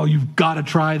 oh, you've got to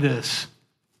try this,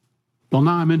 well,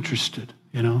 now I'm interested,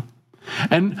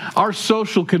 And our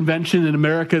social convention in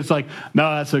America is like,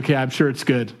 no, that's okay. I'm sure it's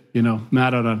good. No, I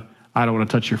don't know. I don't want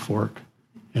to touch your fork.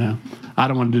 I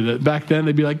don't want to do that. Back then,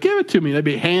 they'd be like, give it to me. They'd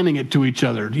be handing it to each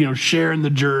other, sharing the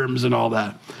germs and all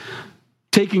that.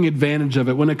 Taking advantage of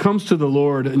it. When it comes to the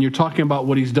Lord and you're talking about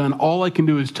what he's done, all I can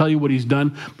do is tell you what he's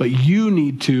done, but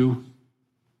you've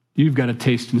got to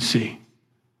taste and see.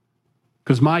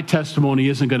 Because my testimony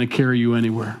isn't going to carry you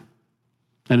anywhere.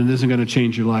 And it isn't going to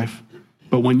change your life.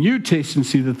 But when you taste and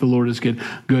see that the Lord is good,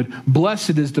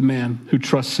 blessed is the man who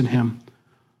trusts in him.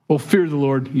 Oh, fear the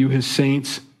Lord, you his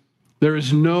saints. There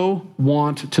is no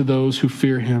want to those who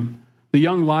fear him. The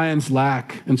young lions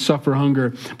lack and suffer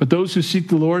hunger, but those who seek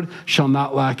the Lord shall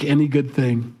not lack any good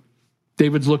thing.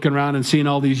 David's looking around and seeing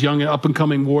all these young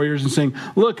up-and-coming warriors and saying,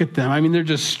 look at them. I mean, they're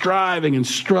just striving and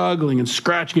struggling and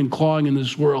scratching and clawing in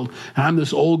this world. And I'm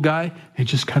this old guy. It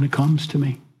just kind of comes to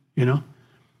me,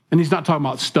 And he's not talking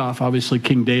about stuff. Obviously,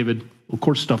 King David, of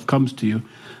course, stuff comes to you.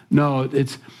 No,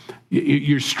 it's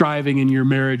you're striving in your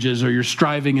marriages, or you're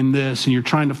striving in this, and you're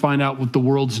trying to find out what the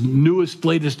world's newest,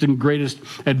 latest, and greatest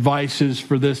advice is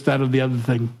for this, that, or the other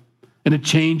thing. And it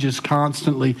changes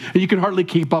constantly. And you can hardly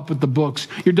keep up with the books.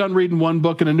 You're done reading one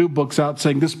book and a new book's out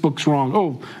saying this book's wrong.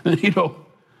 Oh,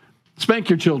 spank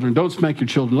your children. Don't spank your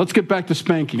children. Let's get back to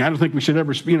spanking. I don't think we should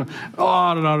ever,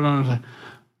 no.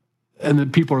 And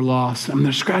then people are lost. And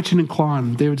they're scratching and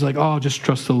clawing. David's like, just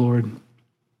trust the Lord.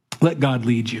 Let God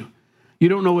lead you. You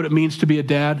don't know what it means to be a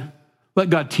dad? Let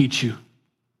God teach you.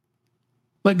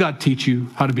 Let God teach you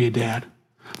how to be a dad.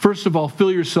 First of all,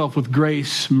 fill yourself with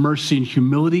grace, mercy, and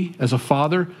humility as a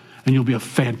father, and you'll be a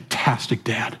fantastic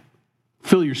dad.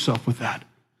 Fill yourself with that.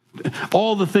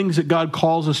 All the things that God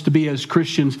calls us to be as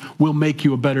Christians will make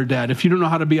you a better dad. If you don't know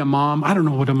how to be a mom, I don't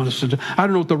know what I'm going to do. I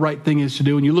don't know what the right thing is to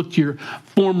do. And you look to your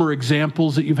former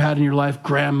examples that you've had in your life,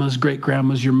 grandmas,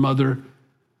 great-grandmas, your mother.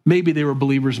 Maybe they were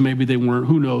believers, maybe they weren't.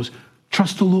 Who knows?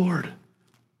 Trust the Lord.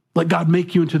 Let God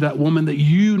make you into that woman that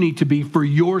you need to be for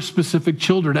your specific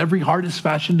children. Every heart is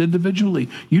fashioned individually.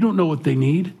 You don't know what they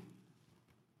need.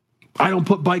 I don't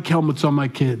put bike helmets on my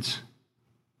kids,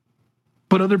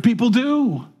 but other people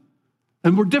do.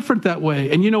 And we're different that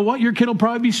way. And you know what? Your kid will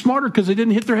probably be smarter because they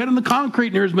didn't hit their head on the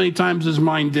concrete near as many times as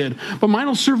mine did. But mine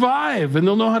will survive, and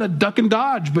they'll know how to duck and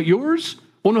dodge. But yours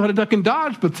won't know how to duck and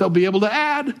dodge, but they'll be able to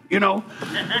add,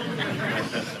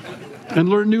 and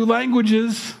learn new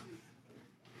languages.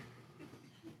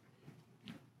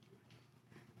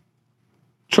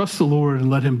 Trust the Lord and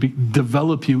let him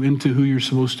develop you into who you're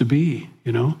supposed to be,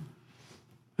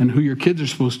 and who your kids are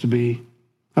supposed to be.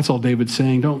 That's all David's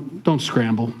saying. Don't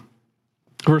scramble.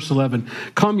 Verse 11,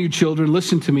 come, you children,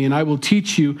 listen to me, and I will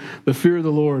teach you the fear of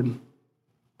the Lord.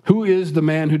 Who is the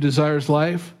man who desires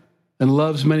life and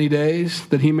loves many days,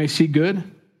 that he may see good?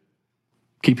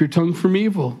 Keep your tongue from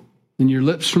evil and your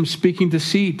lips from speaking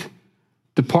deceit.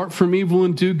 Depart from evil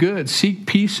and do good. Seek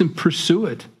peace and pursue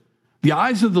it. The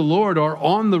eyes of the Lord are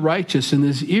on the righteous, and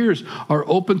his ears are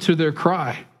open to their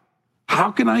cry. How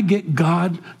can I get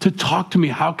God to talk to me?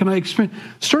 How can I experience?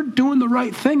 Start doing the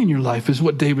right thing in your life is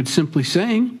what David's simply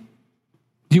saying.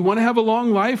 Do you want to have a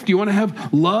long life? Do you want to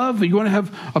have love? Do you want to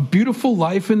have a beautiful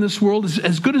life in this world?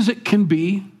 As good as it can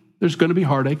be, there's going to be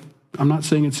heartache. I'm not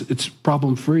saying it's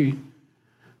problem-free.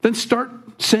 Then start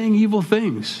saying evil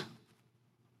things.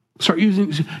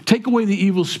 Take away the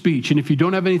evil speech. And if you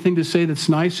don't have anything to say that's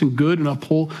nice and good and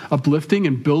uplifting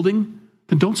and building,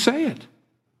 then don't say it.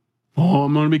 Oh,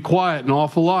 I'm going to be quiet an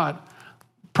awful lot.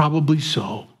 Probably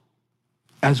so.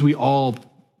 As we all,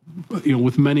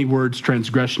 with many words,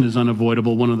 transgression is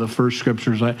unavoidable. One of the first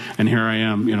scriptures, and here I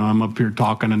am, I'm up here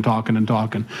talking and talking and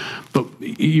talking. But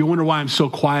you wonder why I'm so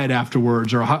quiet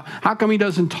afterwards, or how come he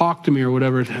doesn't talk to me or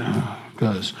whatever.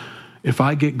 Because if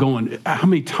I get going, how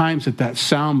many times at that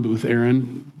sound booth,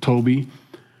 Aaron, Toby,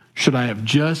 should I have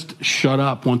just shut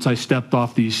up once I stepped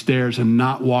off these stairs and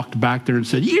not walked back there and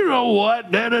said, you know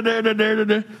what?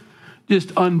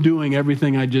 Just undoing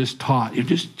everything I just taught.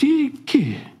 Just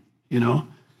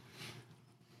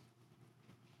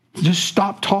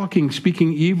stop talking,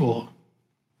 speaking evil.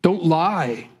 Don't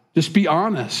lie. Just be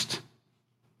honest.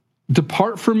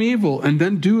 Depart from evil and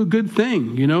then do a good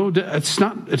thing. It's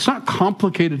not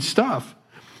complicated stuff.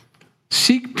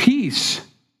 Seek peace.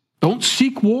 Don't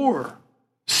seek war.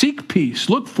 Seek peace.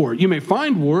 Look for it. You may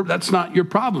find war. That's not your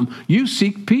problem. You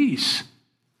seek peace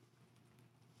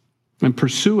and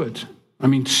pursue it.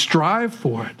 Strive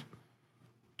for it.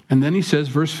 And then he says,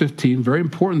 verse 15, very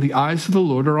important, the eyes of the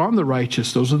Lord are on the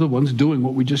righteous. Those are the ones doing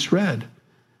what we just read.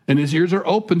 And his ears are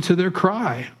open to their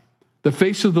cry. The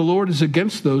face of the Lord is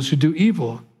against those who do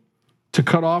evil, to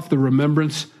cut off the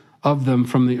remembrance of them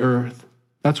from the earth.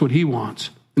 That's what he wants.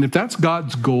 And if that's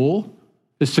God's goal,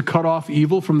 is to cut off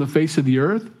evil from the face of the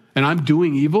earth, and I'm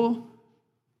doing evil,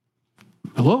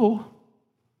 Hello?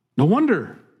 No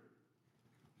wonder.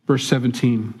 Verse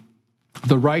 17,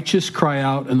 the righteous cry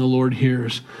out and the Lord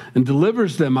hears and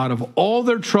delivers them out of all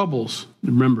their troubles.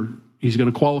 Remember, he's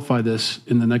going to qualify this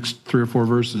in the next 3 or 4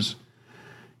 verses.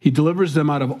 He delivers them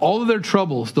out of all of their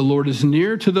troubles. The Lord is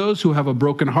near to those who have a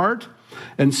broken heart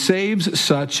and saves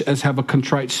such as have a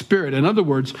contrite spirit. In other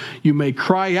words, you may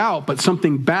cry out, but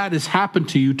something bad has happened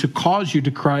to you to cause you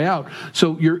to cry out.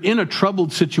 So you're in a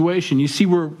troubled situation. You see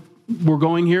where we're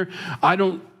going here?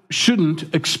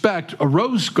 Shouldn't expect a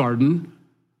rose garden,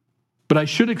 but I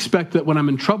should expect that when I'm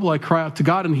in trouble, I cry out to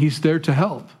God and he's there to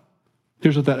help.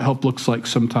 Here's what that help looks like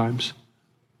sometimes.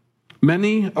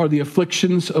 Many are the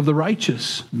afflictions of the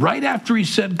righteous. Right after he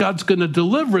said God's going to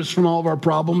deliver us from all of our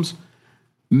problems,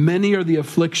 many are the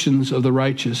afflictions of the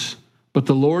righteous, but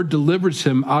the Lord delivers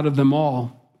him out of them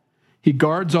all. He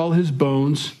guards all his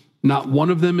bones, not one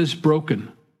of them is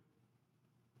broken.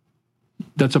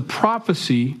 That's a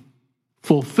prophecy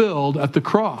fulfilled at the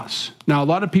cross. Now, a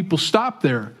lot of people stop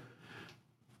there.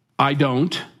 I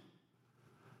don't.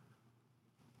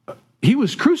 He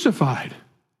was crucified.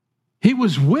 He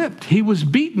was whipped. He was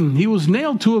beaten. He was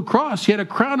nailed to a cross. He had a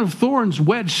crown of thorns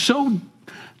wedged so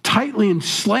tightly and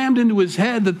slammed into his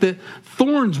head that the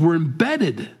thorns were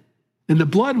embedded and the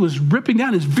blood was ripping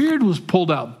down. His beard was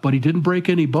pulled out, but he didn't break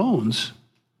any bones.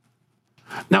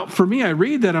 Now, for me, I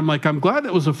read that, I'm like, I'm glad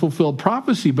that was a fulfilled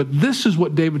prophecy, but this is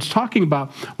what David's talking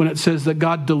about when it says that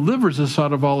God delivers us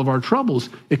out of all of our troubles.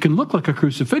 It can look like a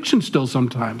crucifixion still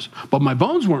sometimes, but my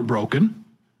bones weren't broken.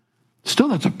 Still,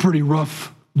 that's a pretty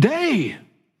rough day.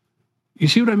 You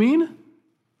see what I mean?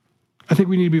 I think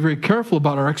we need to be very careful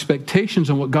about our expectations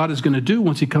on what God is going to do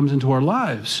once he comes into our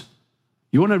lives.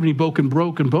 You won't have any broken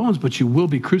bones, but you will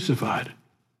be crucified.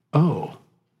 Oh.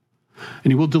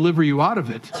 And he will deliver you out of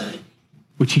it,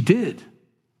 which he did.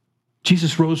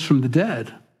 Jesus rose from the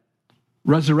dead,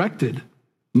 resurrected,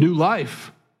 new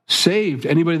life, saved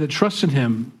anybody that trusts in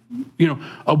him. You know,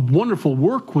 a wonderful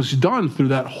work was done through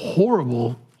that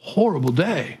horrible, horrible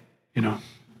day, you know.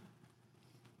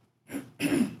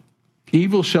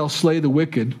 Evil shall slay the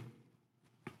wicked,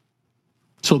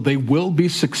 so they will be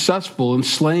successful in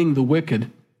slaying the wicked.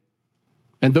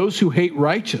 And those who hate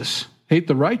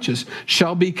the righteous,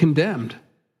 shall be condemned.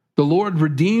 The Lord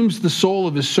redeems the soul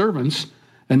of his servants,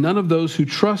 and none of those who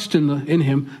trust in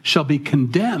him shall be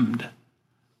condemned.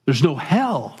 There's no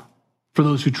hell for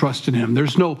those who trust in him.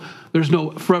 There's no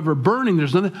forever burning.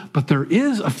 There's nothing, but there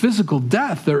is a physical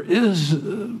death. There is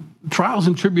trials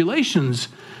and tribulations.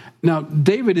 Now,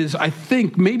 David is, I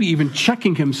think, maybe even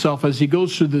checking himself as he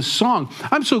goes through this song.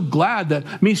 I'm so glad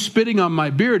that me spitting on my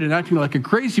beard and acting like a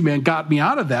crazy man got me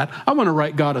out of that. I want to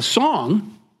write God a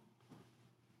song.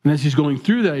 And as he's going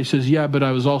through that, he says, yeah, but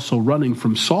I was also running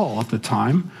from Saul at the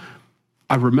time.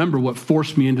 I remember what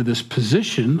forced me into this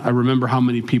position. I remember how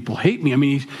many people hate me. I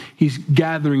mean, he's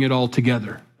gathering it all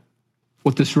together,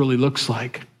 what this really looks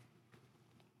like.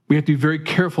 We have to be very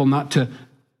careful not to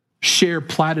share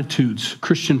platitudes,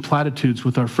 Christian platitudes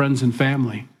with our friends and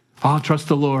family. I'll trust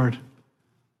the Lord.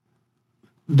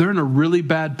 They're in a really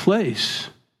bad place.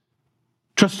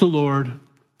 Trust the Lord.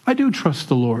 I do trust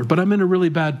the Lord, but I'm in a really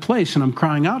bad place and I'm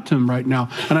crying out to him right now,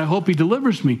 and I hope he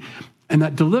delivers me. And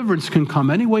that deliverance can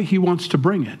come any way he wants to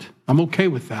bring it. I'm okay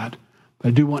with that. But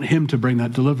I do want him to bring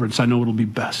that deliverance. I know it'll be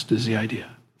best is the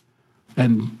idea.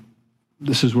 And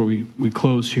this is where we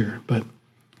close here. But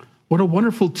what a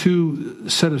wonderful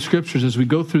set of scriptures as we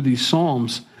go through these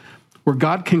Psalms where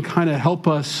God can kind of help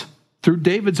us through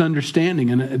David's understanding,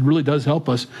 and it really does help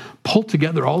us pull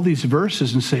together all these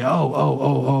verses and say,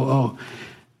 oh,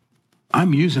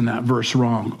 I'm using that verse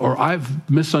wrong, or I've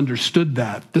misunderstood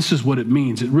that. This is what it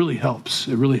means. It really helps.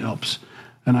 It really helps.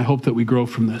 And I hope that we grow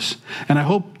from this. And I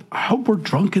hope we're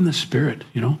drunk in the Spirit,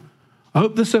 you know. I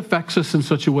hope this affects us in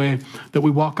such a way that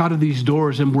we walk out of these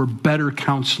doors and we're better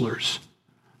counselors,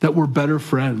 that we're better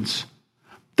friends,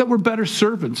 that we're better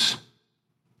servants,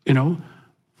 you know.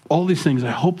 All these things,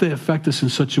 I hope they affect us in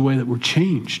such a way that we're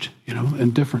changed, you know,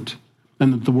 and different,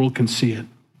 and that the world can see it.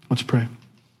 Let's pray.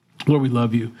 Lord, we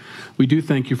love you. We do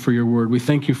thank you for your word. We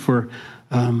thank you for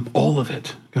all of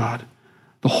it, God.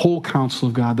 The whole counsel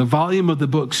of God. The volume of the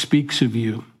book speaks of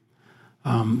you.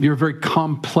 You're a very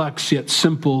complex yet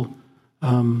simple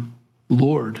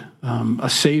Lord, a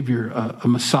Savior, a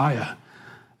Messiah.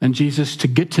 And Jesus, to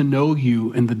get to know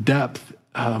you in the depth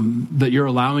that you're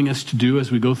allowing us to do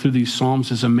as we go through these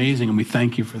Psalms is amazing, and we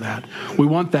thank you for that. We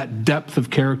want that depth of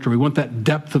character. We want that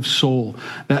depth of soul,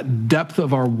 that depth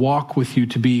of our walk with you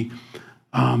to be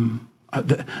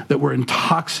that we're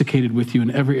intoxicated with you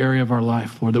in every area of our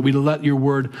life, Lord, that we let your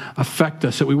word affect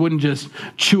us, that we wouldn't just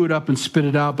chew it up and spit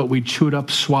it out, but we chew it up,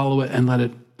 swallow it, and let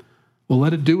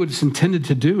it do what it's intended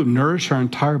to do, nourish our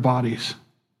entire bodies.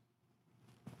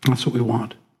 That's what we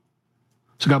want.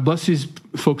 So God, bless these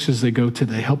folks as they go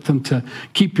today. Help them to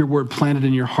keep your word planted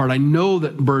in your heart. I know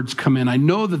that birds come in. I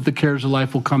know that the cares of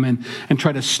life will come in and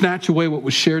try to snatch away what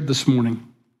was shared this morning.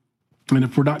 And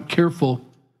if we're not careful,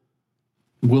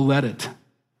 we'll let it.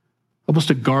 Help us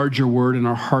to guard your word in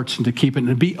our hearts and to keep it and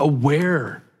to be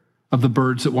aware of the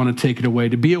birds that want to take it away,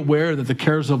 to be aware that the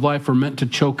cares of life are meant to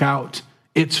choke out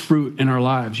its fruit in our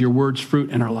lives, your word's fruit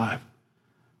in our life.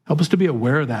 Help us to be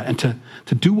aware of that and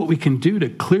to do what we can do to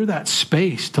clear that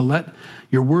space, to let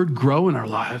your word grow in our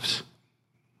lives.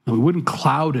 And we wouldn't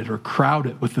cloud it or crowd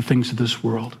it with the things of this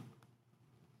world.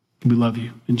 We love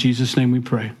you. In Jesus' name we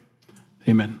pray.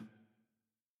 Amen.